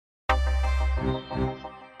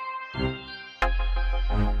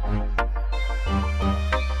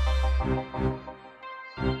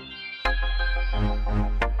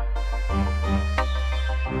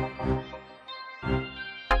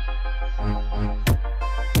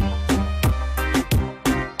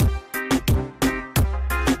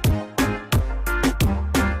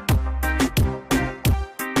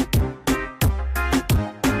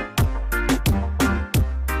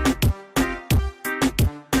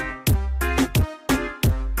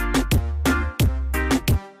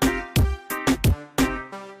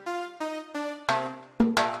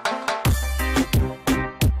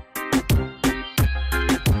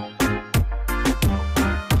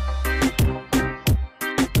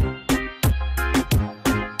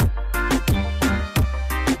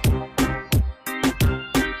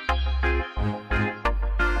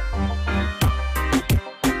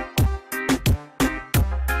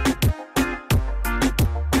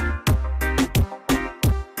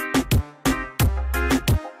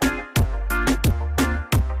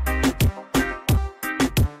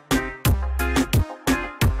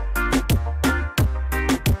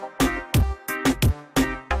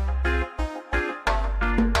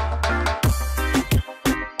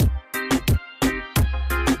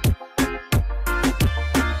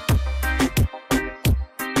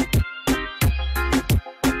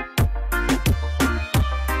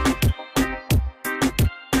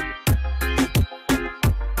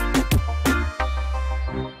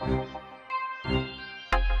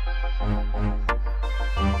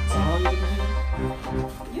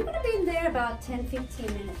About 10-15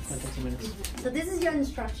 minutes. 10-15 minutes. So this is your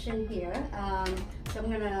instruction here. So I'm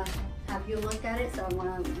gonna have you look at it. So I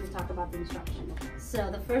want to talk about the instruction. So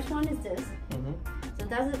the first one is this. So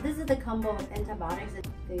this is the combo of antibiotics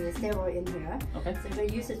and the steroid in here. Okay. So you're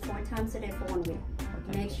gonna use it 4 times a day for 1 week.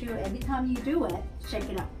 Okay. Make sure every time you do it, shake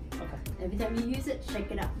it up. Okay. Every time you use it, shake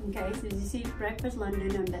it up. Okay. So you see breakfast, lunch,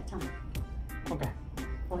 dinner, and bedtime. Okay.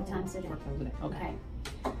 4 times a day. 4 times a day. Okay.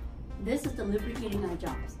 This is the lubricating eye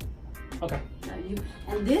drops. Okay. So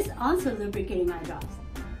and this also lubricating eye drops.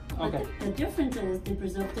 Okay. But the difference is the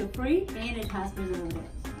preservative free and it has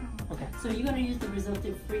preservatives. Okay. So you're gonna use the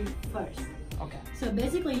preservative free first. Okay. So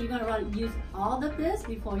basically you're gonna use all of this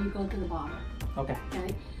before you go to the bottle. Okay.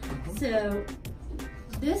 Okay. So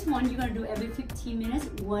this one you're gonna do every 15 minutes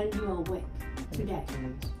when you're awake today.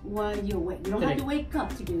 While you're awake. You don't have to wake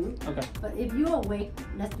up to do. Okay. But if you're awake,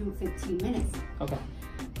 let's do 15 minutes. Okay.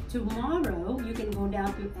 Tomorrow, you can go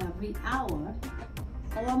down to every hour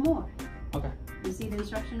or more. Okay. You see the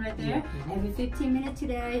instruction right there? Yeah. Every 15 minutes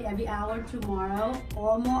today, every hour tomorrow,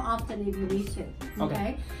 or more often if you need to.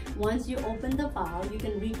 Okay. Once you open the file, you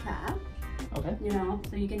can recap. Okay. You know,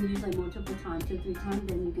 so you can use like multiple times, 2-3 times,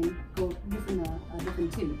 then you can go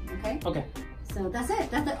different tube. Okay. Okay. So that's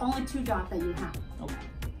it. That's the only 2 drops that you have. Okay.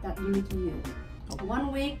 That you need to use. Okay.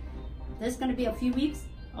 1 week. There's gonna be a few weeks.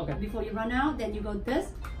 Okay. Before you run out, then you go this.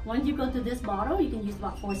 Once you go to this bottle, you can use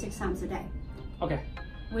about 4-6 times a day. Okay.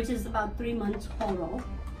 Which is about 3 months total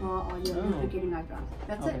for all your lubricating eye drops.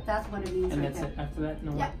 That's it. That's what it means. And right that's there. it. After that,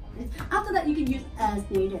 no more. Yeah. After that, you can use as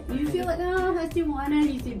needed. If you feel like, oh, I still want it,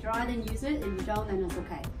 you still dry, then use it. If you don't, then it's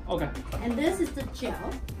okay. Okay. And this is the gel,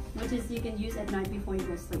 which is you can use at night before you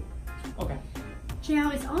go to sleep. Okay. Gel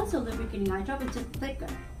is also lubricating eye drop. It's just thicker.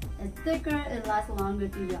 It's thicker, it lasts longer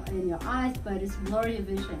in your eyes, but it's blurry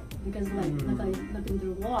vision because like looking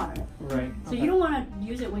through water. Right. So you don't want to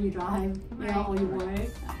use it when you drive, you know, or you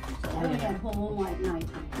work. Only at home or at night.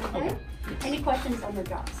 Okay? Any questions on the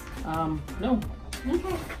drops? No.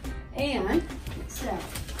 Okay. And so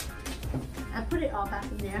I put it all back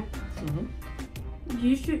in there.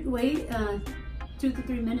 You should wait 2 to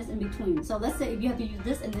 3 minutes in between. So let's say if you have to use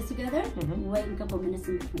this and this together, wait a couple minutes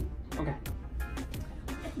in between. Okay.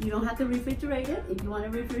 You don't have to refrigerate it. If you want to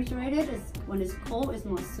refrigerate it, when it's cold, it's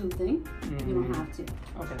more soothing. You don't have to.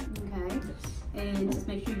 Okay. Okay. And just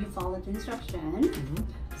make sure you follow the instruction.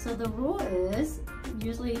 So the rule is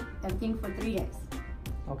usually everything for 3 days.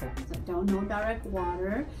 Okay. So no direct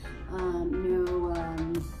water, no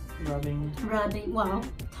rubbing. Well,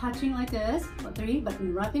 touching like this for 3, but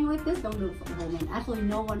rubbing like this, don't do it for the whole month. Actually,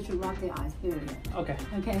 no one should rub their eyes. Period. Okay.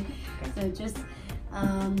 Okay. So just.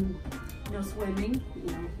 No swimming, you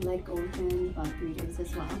know, leg open about 3 days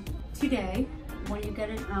as well. Today, when you get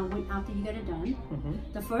it, after you get it done,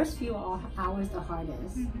 the first few hours the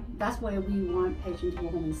hardest. That's where we want patients to go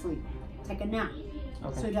home and sleep. Take a nap,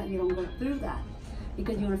 so that you don't go through that,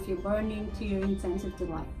 because you're gonna feel burning to your insensitive to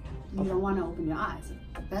light. You don't want to open your eyes.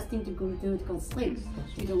 The best thing to do is go to sleep.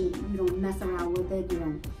 You don't mess around with it. You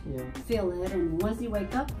don't feel it, and once you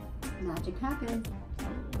wake up, magic happens.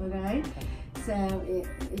 Okay. So if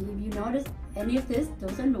you notice any of this,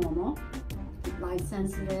 those are normal. Light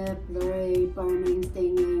sensitive, blurry, burning,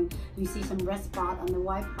 stinging. You see some red spot on the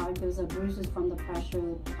white part, those are bruises from the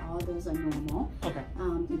pressure. All those are normal. Okay.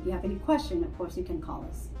 If you have any question, of course you can call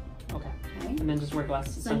us. Okay. Okay. And then just wear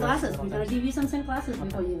glasses. Sunglasses. We're gonna give you some sunglasses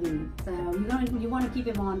before you leave. So you want to keep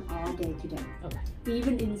them on all day today. Okay.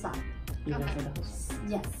 Even inside. Even inside the house.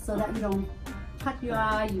 Yes, so that you don't cut your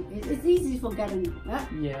eye. It's easy forgetting.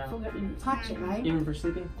 Yeah. Forgetting to touch it, right? Even for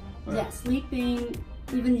sleeping? Or? Yeah, sleeping.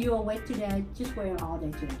 Even you're awake today, just wear it all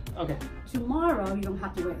day today. Okay. Tomorrow you don't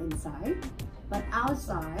have to wear it inside, but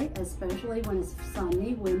outside, especially when it's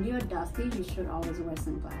sunny, windy or dusty, you should always wear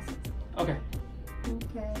sunglasses. Okay.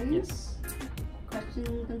 Okay. Yes.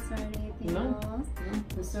 Question, concern, anything No. else? No.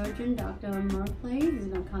 The surgeon, Dr. Murphy, is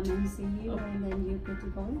going to come and see you, and then you're good to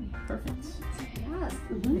go in. Perfect. Yes.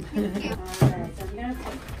 Alright, so I'm going to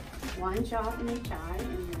put one drop in each eye,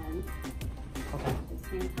 and then Okay. at the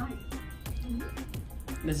same time.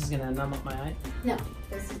 This is gonna numb up my eye? No,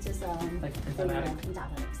 this is just like antibiotic.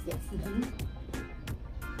 Antibiotics, yes.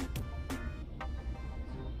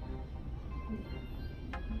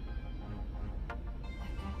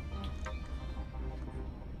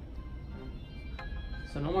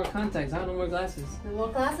 So no more contacts, huh? No more glasses. No more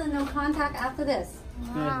glasses, no contact after this.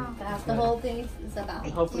 Wow. That's the whole thing is about.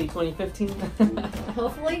 Hopefully 2015.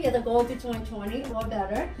 Hopefully it'll go to 2020 or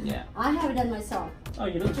better. Yeah. I have it done myself. Oh,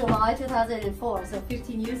 you do? July 2004, so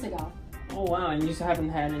 15 years ago. Oh wow, and you haven't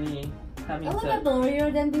had any A little bit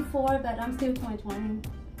blurrier than before, but I'm still 2020.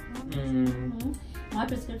 My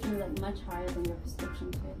prescription is like much higher than your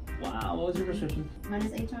prescription too. Wow, what was your prescription?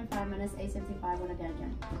 Minus 825, minus 875 when I get it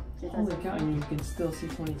done. Holy cow, and you can still see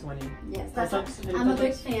 2020. Yes, What's up? that's I'm a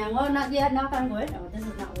big fan. Well, not yet, knock on wood. Oh, this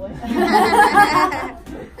is not wood.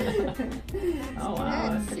 Oh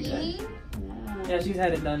wow, that's pretty good. Yeah, she's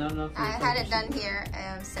had it done. I don't know if I had it done here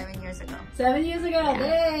 7 years ago. 7 years ago,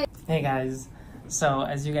 yay! Hey guys, so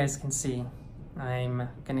as you guys can see, I'm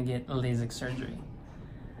gonna get LASIK surgery.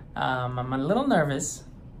 I'm a little nervous,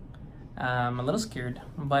 I'm a little scared,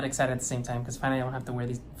 but excited at the same time because finally I don't have to wear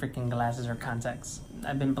these freaking glasses or contacts.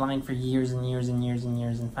 I've been blind for years and years and years and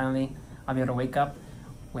years, and finally I'll be able to wake up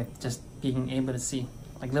with just being able to see.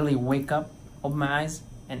 Like literally wake up, open my eyes,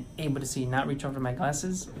 and able to see, not reach over my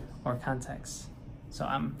glasses or contacts. So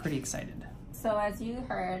I'm pretty excited. So as you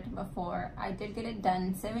heard before, I did get it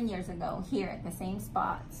done 7 years ago here at the same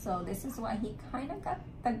spot. So this is why he kind of got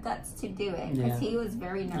the guts to do it, because he was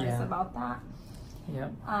very nervous about that.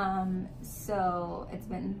 Yep. So it's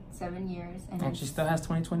been 7 years, and she still has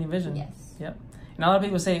 20/20 vision. Yes. Yep. And a lot of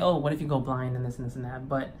people say, "Oh, what if you go blind and this and this and that?"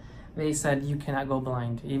 But they said you cannot go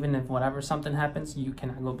blind, even if whatever something happens, you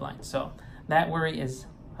cannot go blind. So that worry is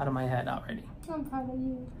out of my head already. I'm proud of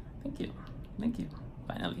you. Thank you. Thank you.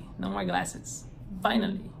 Finally, no more glasses.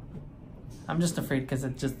 Finally. I'm just afraid because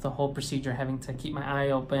it's just the whole procedure, having to keep my eye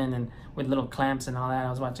open and with little clamps and all that. I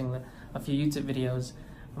was watching a few YouTube videos,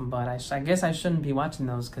 but I guess I shouldn't be watching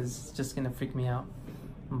those because it's just gonna freak me out.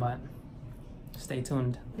 But stay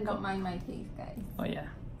tuned. Don't mind my teeth, guys. Oh yeah.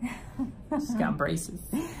 She's got braces.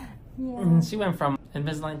 Yeah. And she went from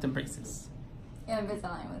Invisalign to braces. Yeah,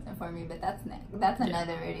 Invisalign wasn't for me, but that's next. That's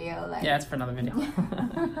another video. Like. Yeah, it's for another video.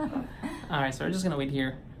 All right, so we're just gonna wait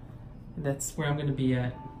here. That's where I'm gonna be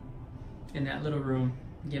at, in that little room.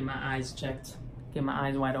 Get my eyes checked. Get my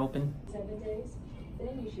eyes wide open. 7 days,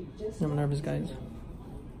 then you should just I'm nervous, guys.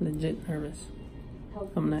 Legit nervous.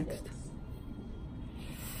 I'm next.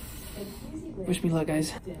 Wish me luck,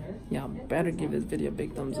 guys. Y'all better give this video a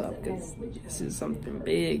big thumbs up because this is something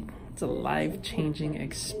big. It's a life-changing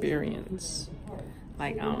experience.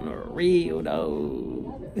 Like, on a real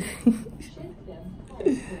though.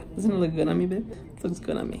 Doesn't it look good on me, babe? It looks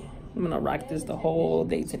good on me. I'm gonna rock this the whole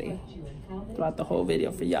day today. Throughout the whole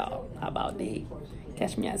video for y'all. How about that?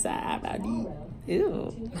 Catch me outside. How about that?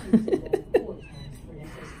 Ew.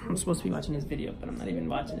 I'm supposed to be watching this video, but I'm not even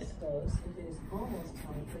watching it.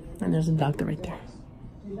 And there's a doctor right there.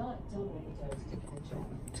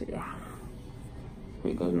 So yeah.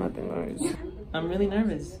 Here goes nothing, guys. I'm really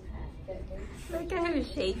nervous. Look at him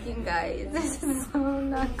shaking, guys. This is so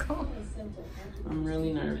not cool. I'm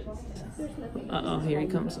really nervous. Uh-oh, here he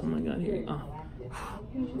comes. Oh my god, here he comes.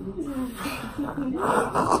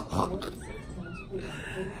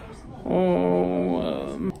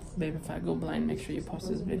 Oh, babe, if I go blind, make sure you post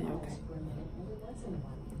this video, okay?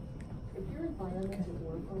 Okay.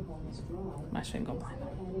 I shouldn't go blind.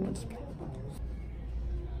 I'll just play.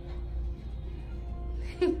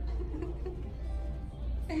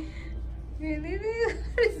 Really?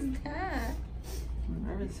 What is that? I'm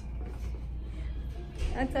nervous.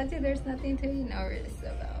 I told you there's nothing to be nervous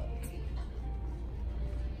about.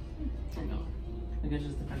 I know. I guess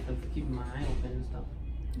just the fact of keeping my eye open and stuff.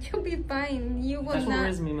 You'll be fine. You will That's not. what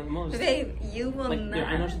worries me the most. Babe, you will like, not.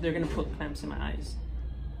 I know they're gonna put clamps in my eyes.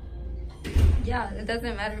 Yeah, it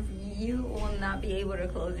doesn't matter if you will not be able to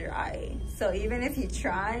close your eye. So even if you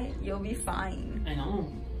try, you'll be fine. I know.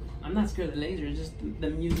 I'm not scared of the laser. It's just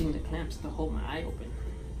them using the clamps to hold my eye open.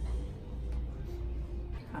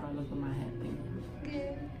 How do I look with my head thing?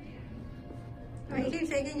 Good. Why you keep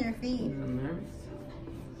shaking your feet? I'm nervous.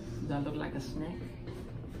 Do I look like a snack?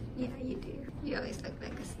 Yeah, you do. You always look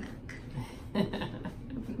like a snack.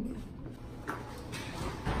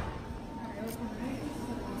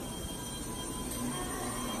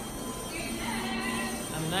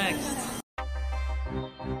 I'm next.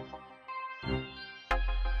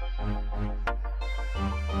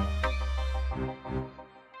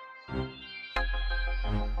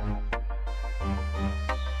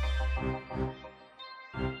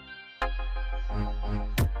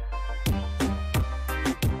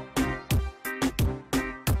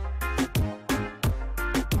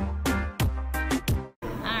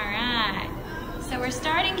 We're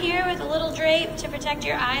starting here with a little drape to protect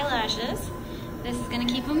your eyelashes. This is gonna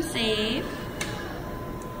keep them safe.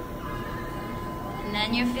 And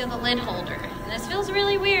then you feel the lid holder. And this feels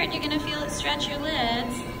really weird. You're gonna feel it stretch your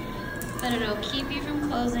lids, but it'll keep you from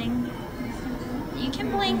closing. You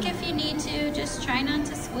can blink if you need to. Just try not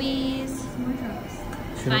to squeeze.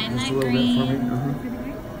 Find that green.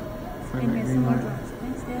 Find that green light.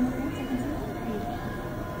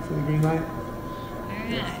 See the green light?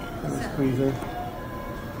 Alright. Squeeze there.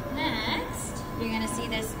 Next, you're gonna see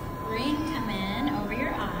this ring come in over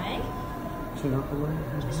your eye. Chin up a little.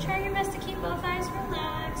 Just try your best to keep both eyes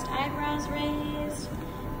relaxed, eyebrows raised.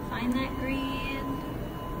 Find that green.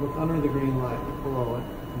 Look under the green light, look below it.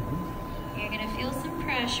 You're gonna feel some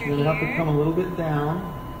pressure You're here. gonna have to come a little bit down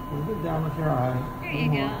with your eye. There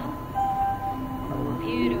you go.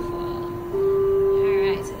 Beautiful.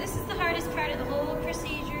 Alright, so this is the hardest part of the whole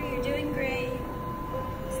procedure. You're doing great.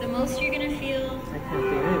 It's the most you're gonna feel. I can't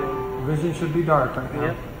feel anything. Vision should be dark right now.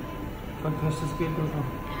 Yep. But this is good.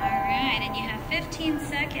 Alright, and you have 15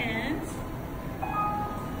 seconds.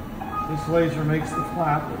 This laser makes the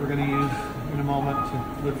flap that we're going to use in a moment to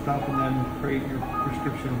lift up and then create your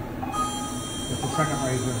prescription with the second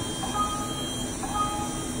laser.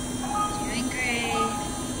 Doing great.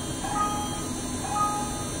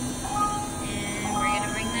 And we're going to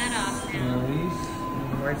bring that off now. Release. And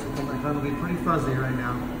the right side will be pretty fuzzy right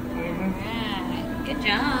now. Alright, good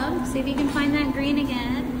job. See if you can find that green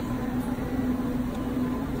again.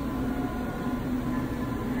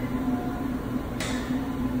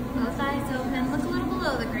 Both eyes open. Look a little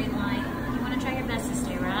below the green light. You want to try your best to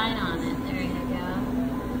stay right on it. There you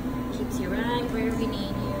go. Keeps you right where we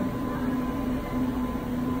need you.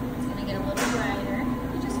 It's going to get a little brighter.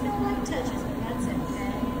 You just feel light touches, but that's it,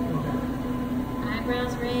 okay?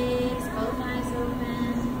 Eyebrows raised, both eyes open.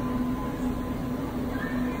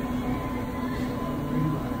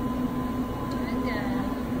 Doing good.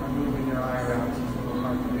 I'm moving your eye around. So it's a little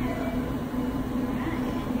hard to do that.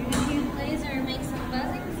 You're going to hear the laser make some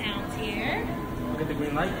buzzing sounds here. Look at the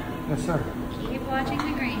green light. Yes, sir. Keep watching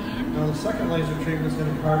the green. Now the second laser treatment is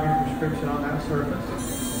going to carve your prescription on that surface.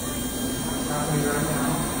 It's happening right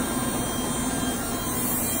now.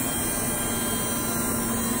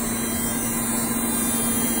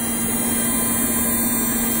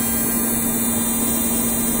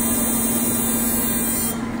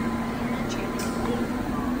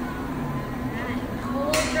 Alright,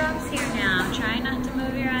 cold drops here now. Try not to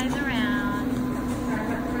move your eyes around.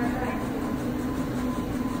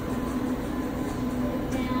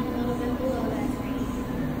 Down a little bit below that green.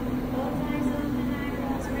 Both eyes open,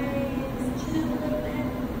 eyebrows raised. Chin up a little bit.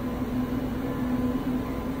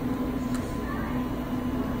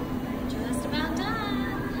 Just about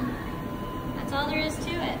done. That's all there is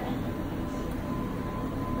to it.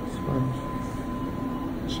 Sponge.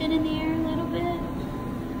 Chin in the air a little bit,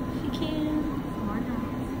 if you can. More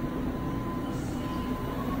drops.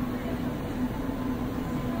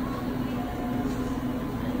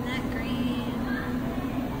 And that green.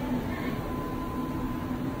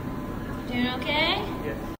 Doing okay?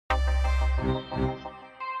 Yes.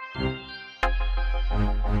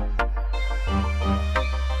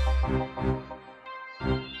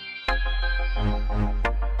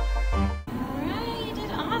 Alright, you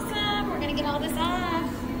did awesome. We're gonna get all this off.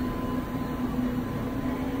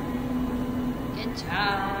 Good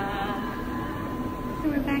job.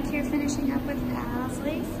 We're back here finishing up with Al's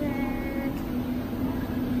Lasik.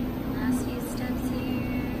 Last few steps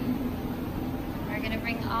here. We're gonna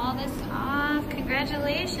bring all this off.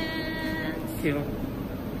 Congratulations. Thank you.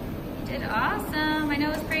 You did awesome. I know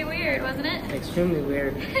it was pretty weird. weird, wasn't it? Extremely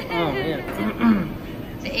weird. Oh man.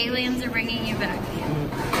 The aliens are bringing you back.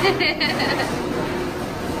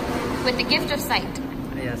 With the gift of sight.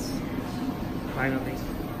 Yes. Finally.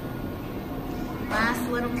 Last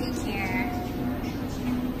little peek here.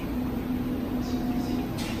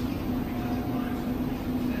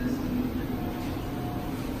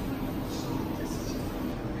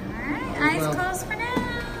 Alright, eyes closed for now.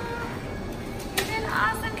 You did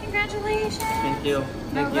awesome, congratulations. Thank you.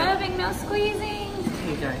 No rubbing, no squeezing.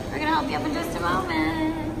 Okay. We're gonna help you up in just a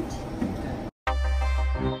moment.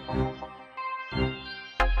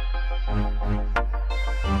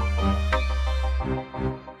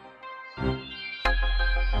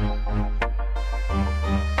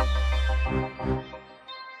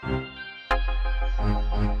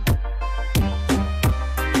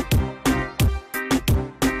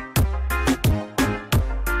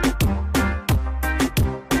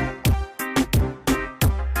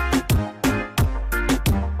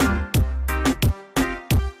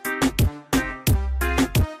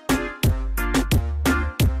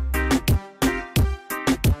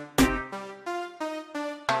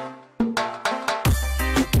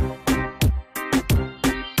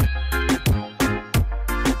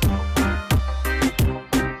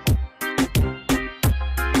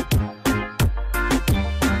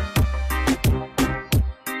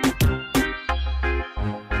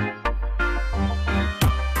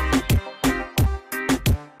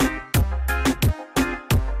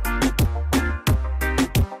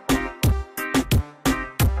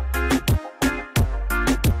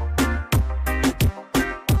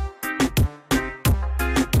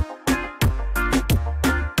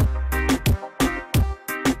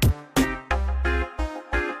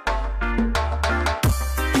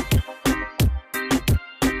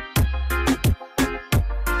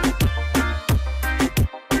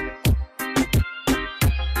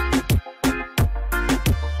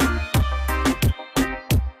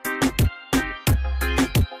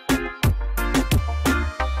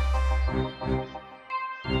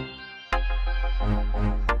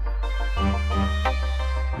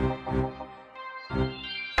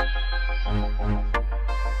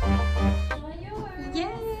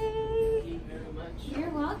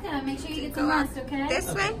 Make sure you get some rest, okay?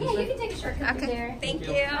 This way? Yeah, you can take a shortcut through there. Thank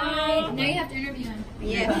you. Now you have to interview him.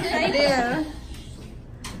 Yes, I do.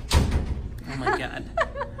 Oh my god.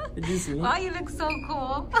 Did you see me? Wow, you look so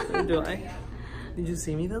cool. Do I? Did you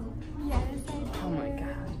see me though? Yes, I do. Oh my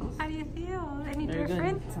god. How do you feel? Any Very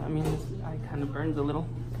different? good. I mean, I kind of burned a little.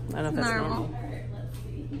 I don't know if that's normal.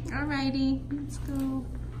 Alrighty, let's go.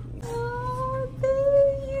 Oh, baby,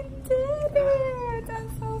 you did it! I'm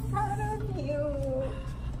so proud of you.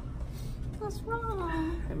 What's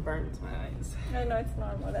wrong? It burns my eyes. I know it's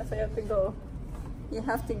normal. That's why you have to go. You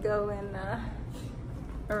have to go and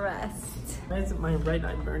rest. Why is my right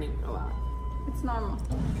eye burning a lot? It's normal.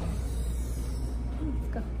 Let's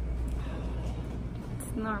go.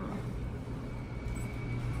 It's normal.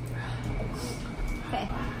 Okay.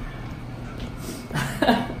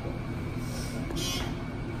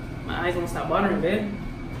 My eyes won't stop watering, babe.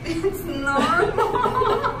 It's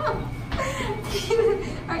normal.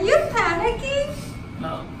 Are you panicking?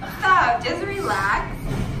 No. Stop. Just relax.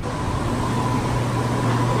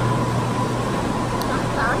 I'm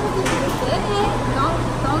proud of you. You did it.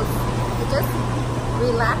 Don't. Just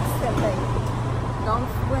relax a bit. Don't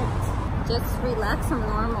squint. Just relax them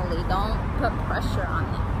normally. Don't put pressure on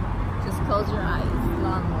it. Just close your eyes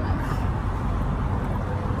normally.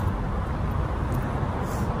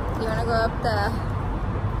 You wanna go up the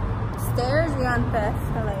stairs? You want the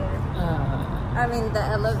escalator? I mean the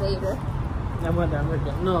elevator. I want the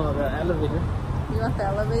elevator. No, the elevator. You want the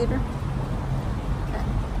elevator? Okay.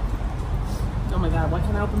 Oh my god, why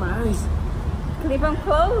can't I open my eyes? Keep them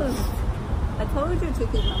closed. I told you to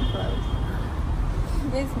keep them closed.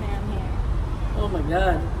 This man here. Oh my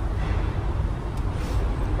god.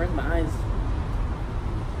 It burns my eyes.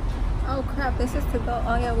 Oh crap, this is to go.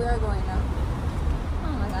 Oh yeah, we are going up.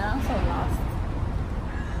 Oh my god, I'm so lost.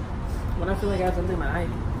 When I feel like I have something in my eye.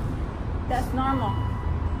 That's normal.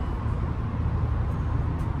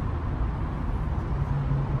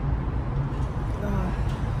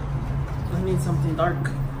 I need something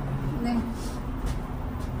dark. Then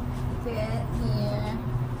get here.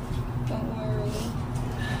 Don't worry.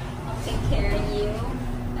 I'll take care of you.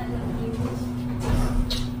 I love you.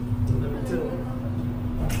 Love me too.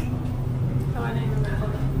 Come on, I'm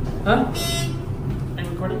recording. Huh? I'm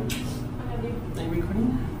recording? I love you. Are you recording?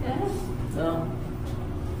 Yes. No.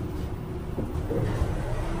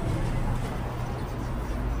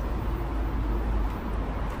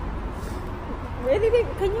 Really, babe?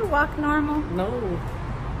 Can you walk normal? No.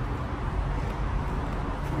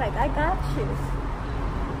 Like, I got you.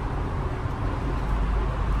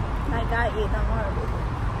 I got you, don't worry.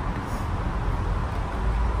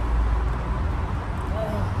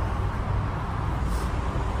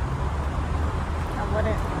 I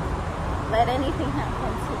wouldn't let anything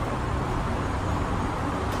happen to you.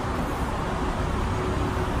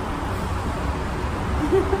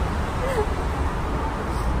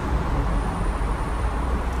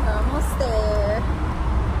 Almost there.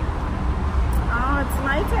 Oh, it's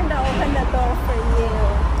my turn to open the door for you.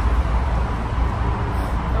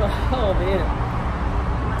 Oh man.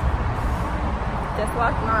 Just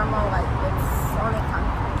walk normal, like it's only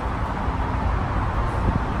concrete.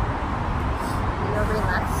 You'll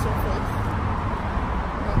relax your face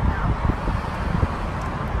right now.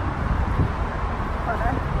 Hold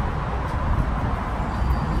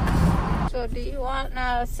on. So do you want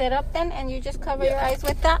to sit up then and you just cover your eyes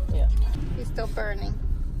with that? Yeah. It's still burning.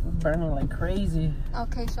 Burning like crazy.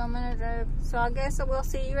 Okay, so I'm gonna drive. So I guess we'll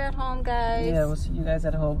see you at home, guys. Yeah, we'll see you guys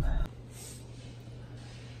at home.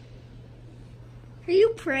 Are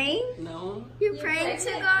you praying? No. You're praying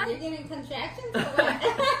to God? You're getting contractions or what?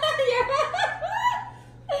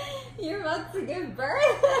 You're about to give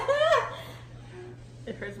birth?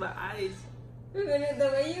 It hurts my eyes. The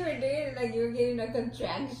way you were doing it, like you were getting a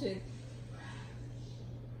contraction.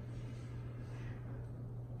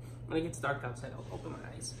 When it gets dark outside, I'll open my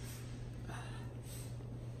eyes.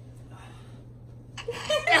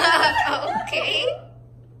 Okay.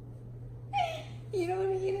 You don't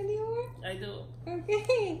want to eat anymore? I do.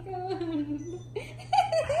 Okay, come on.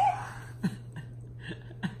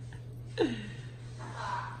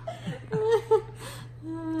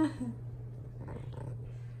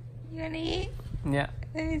 You want to eat? Yeah.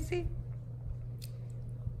 Let me see.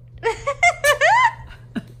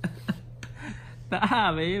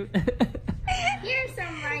 Ah, babe. Here's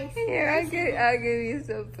some rice. Here, I'll give you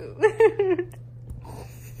some food.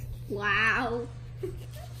 Wow.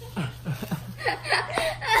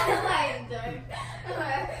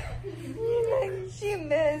 She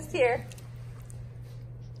missed. Here.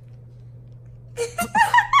 I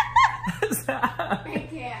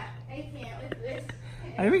can't with this.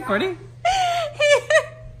 Are you recording?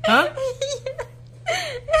 Huh?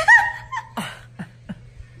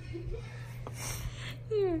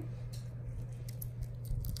 Here.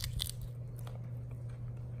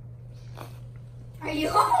 Are you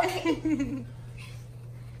okay?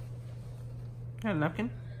 Got a napkin?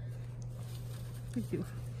 Thank you.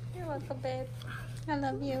 You're welcome, babe. I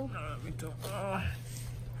love you. Me too. Oh,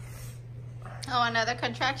 another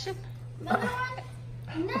contraction? Another one?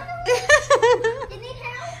 Another one? You need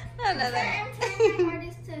help? Another. I'm trying my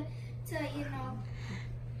hardest to, you know.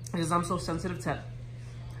 Because I'm so sensitive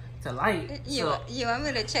to light. You want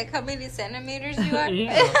me to check how many centimeters you are?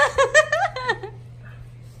 Yeah.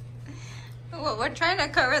 Well, we're trying to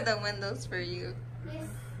cover the windows for you. Yes.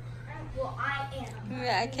 Well, I am.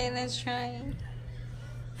 Yeah, okay, let's try.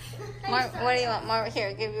 More, what do you want? More?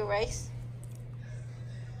 Here, give you rice.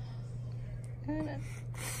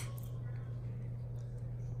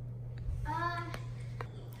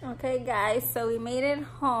 Okay, guys, so we made it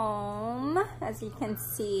home, as you can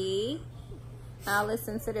see. Al is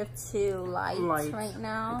sensitive to light right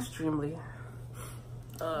now. Extremely.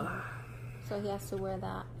 So he has to wear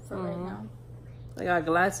that for right now. I got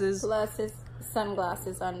glasses.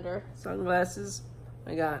 Sunglasses under. Sunglasses.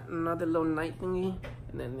 I got another little night thingy.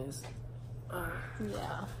 And then this.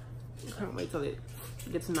 Yeah. Can't wait till it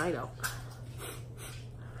gets night out.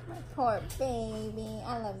 My poor baby.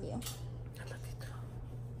 I love you. I love you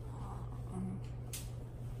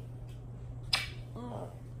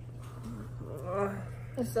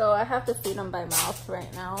too. So I have to feed him by mouth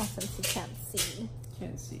right now since he can't see.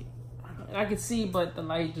 Can't see. I can see, but the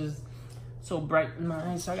light just so bright in my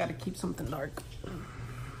eyes, so I gotta keep something dark.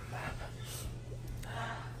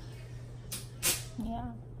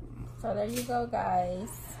 Yeah. So there you go, guys.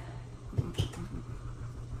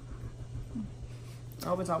 I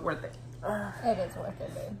hope it's not worth it. It is worth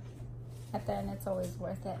it, babe. At the end, it's always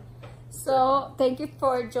worth it. So thank you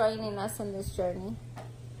for joining us in this journey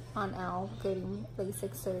on Al getting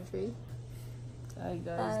Lasik surgery. Alright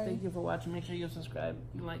guys, thank you for watching. Make sure you subscribe,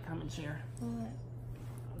 like, comment, share.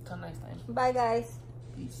 Until next time. Bye, guys.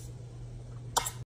 Peace.